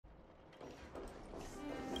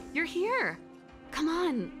You're here! Come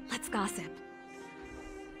on, let's gossip.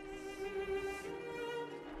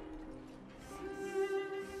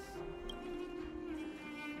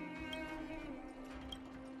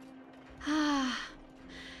 Ah,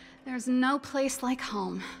 there's no place like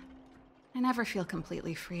home. I never feel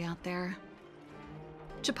completely free out there.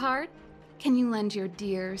 Chapard, can you lend your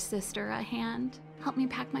dear sister a hand? Help me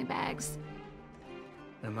pack my bags.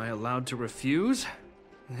 Am I allowed to refuse?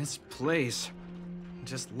 This place,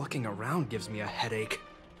 just looking around gives me a headache.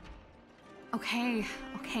 Okay,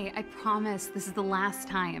 I promise this is the last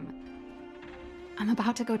time. I'm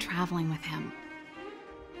about to go traveling with him.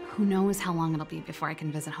 Who knows how long it'll be before I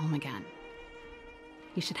can visit home again.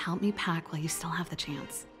 You should help me pack while you still have the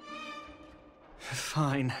chance.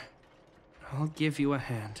 Fine. I'll give you a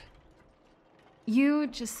hand. You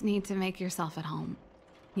just need to make yourself at home.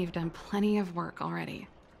 You've done plenty of work already.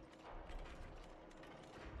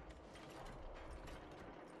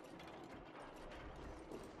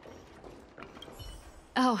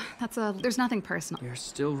 Oh, there's nothing personal. You're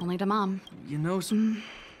still... Only to Mom. You know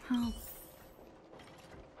Oh.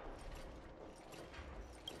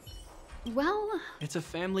 Well... It's a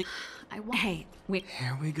family... Hey, wait.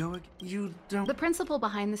 Here we go again. You don't... The principal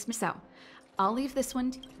behind this... So, I'll leave this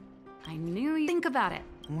one to... I knew you'd think about it.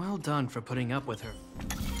 Well done for putting up with her.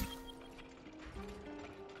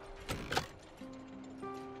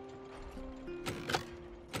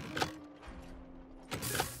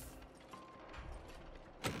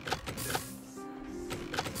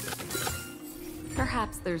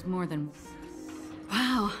 Perhaps there's more than...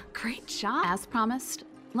 Wow, great job. As promised,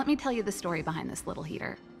 let me tell you the story behind this little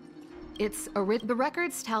heater. The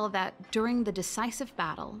records tell that during the decisive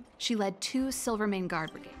battle, she led 2 Silvermane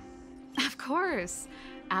Guard brigades. Of course.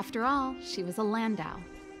 After all, she was a Landau.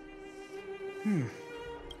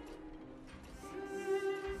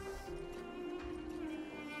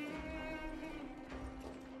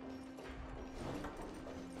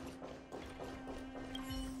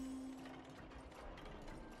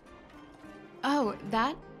 Oh,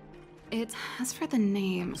 as for the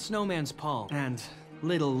name... Snowman's Paw and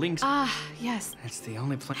Little Lynx... Ah, yes. It's the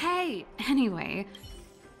only place... Hey, anyway...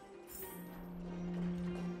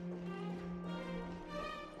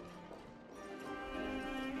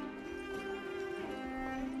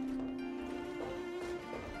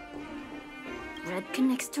 Red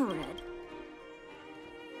connects to red.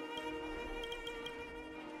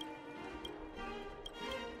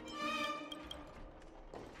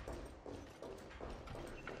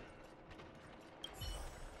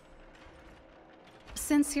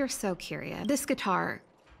 Since you're so curious, this guitar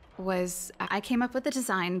I came up with the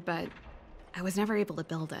design, but I was never able to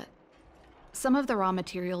build it. Some of the raw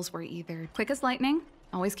materials were either quick as lightning,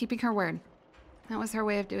 always keeping her word. That was her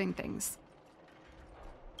way of doing things.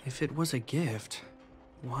 If it was a gift,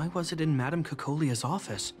 why was it in Madame COCOLIA's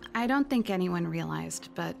office? I don't think anyone realized,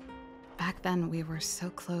 but back then we were so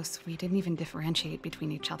close we didn't even differentiate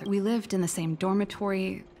between each other. We lived in the same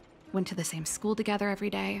dormitory, went to the same school together every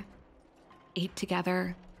day, ate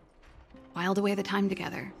together, whiled away the time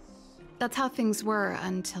together. That's how things were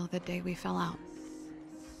until the day we fell out.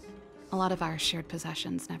 A lot of our shared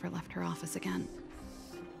possessions never left her office again.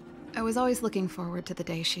 I was always looking forward to the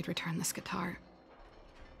day she'd return this guitar.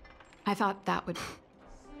 I thought that would...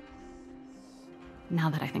 Now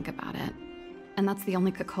that I think about it. And that's the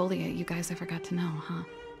only COCOLIA you guys ever got to know, huh?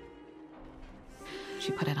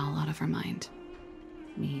 She put it all out of her mind.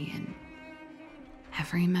 Me and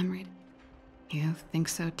every memory. You think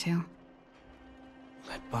so too?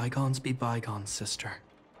 Let bygones be bygones, sister.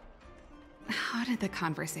 How did the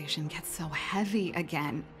conversation get so heavy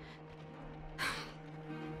again?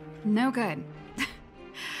 No good.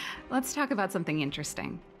 Let's talk about something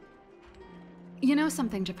interesting. You know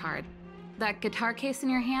something, Chapard? That guitar case in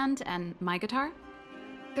your hand and my guitar?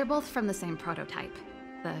 They're both from the same prototype.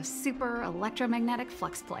 The super electromagnetic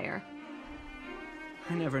flux player.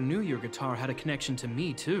 I never knew your guitar had a connection to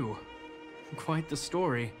me, too. Quite the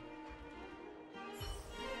story.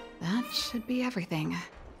 That should be everything.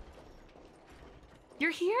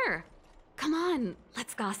 You're here! Come on,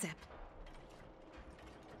 let's gossip.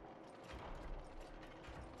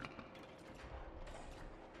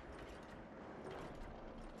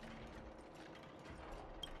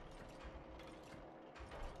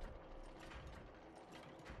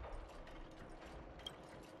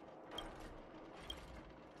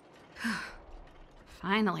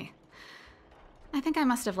 Finally. I think I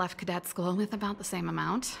must have left cadet school with about the same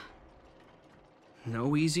amount.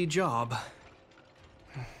 No easy job.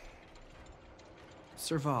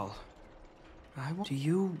 Serval, do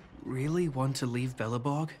you really want to leave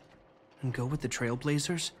Belobog and go with the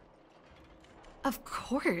Trailblazers? Of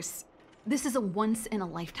course. This is a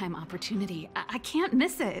once-in-a-lifetime opportunity. I can't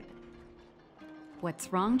miss it.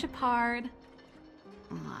 What's wrong, Japard?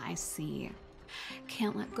 Oh, I see.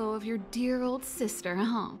 Can't let go of your dear old sister,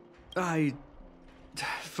 huh?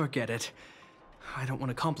 Forget it. I don't want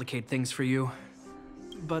to complicate things for you.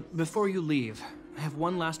 But before you leave, I have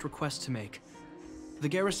one last request to make. The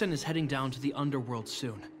garrison is heading down to the underworld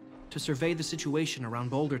soon, to survey the situation around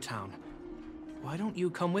Boulder Town. Why don't you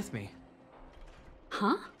come with me?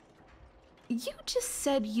 Huh? You just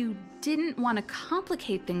said you didn't want to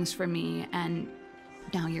complicate things for me, and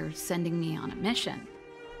now you're sending me on a mission.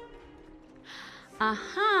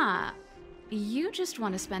 Aha! You just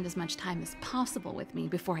want to spend as much time as possible with me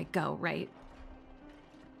before I go, right?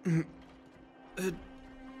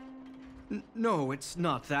 No, it's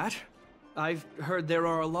not that. I've heard there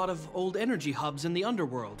are a lot of old energy hubs in the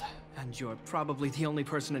underworld, and you're probably the only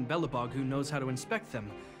person in Belobog who knows how to inspect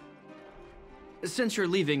them. Since you're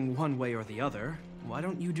leaving one way or the other, why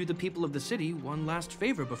don't you do the people of the city one last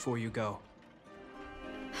favor before you go?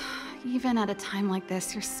 Even at a time like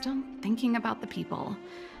this, you're still thinking about the people.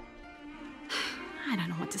 I don't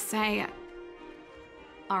know what to say.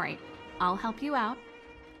 All right, I'll help you out.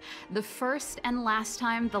 The first and last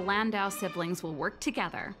time the Landau siblings will work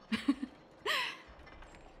together.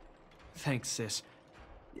 Thanks, sis.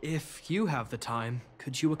 If you have the time,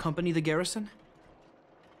 could you accompany the garrison?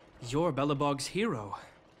 You're Belobog's hero.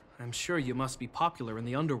 I'm sure you must be popular in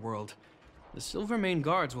the underworld. The Silvermane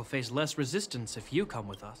guards will face less resistance if you come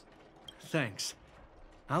with us. Thanks.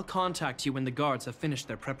 I'll contact you when the guards have finished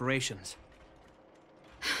their preparations.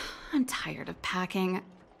 I'm tired of packing.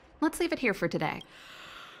 Let's leave it here for today.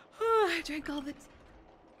 I drank all the